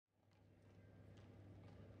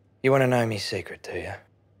You want to know me secret, do you?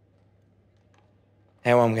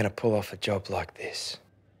 How I'm going to pull off a job like this?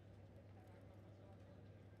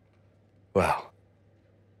 Well,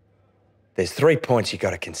 there's 3 points you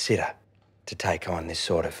got to consider to take on this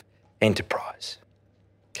sort of enterprise.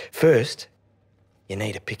 First, you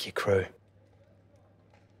need to pick your crew.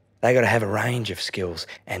 They got to have a range of skills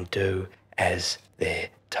and do as they're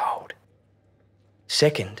told.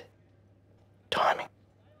 Second, timing.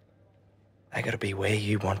 They got to be where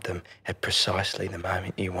you want them at precisely the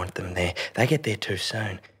moment you want them there. They get there too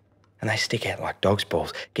soon and they stick out like dog's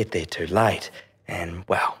balls, get there too late, and,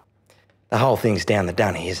 well, the whole thing's down the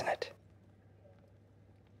dunny, isn't it?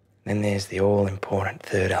 Then there's the all-important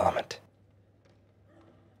third element.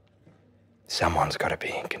 Someone's got to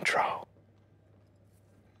be in control.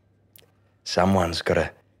 Someone's got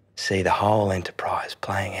to see the whole enterprise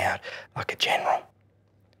playing out like a general,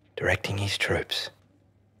 directing his troops.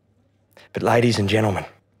 But ladies and gentlemen,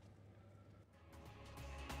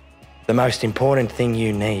 the most important thing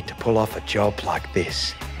you need to pull off a job like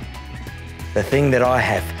this, the thing that I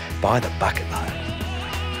have by the bucket load,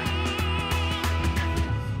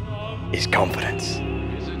 is confidence.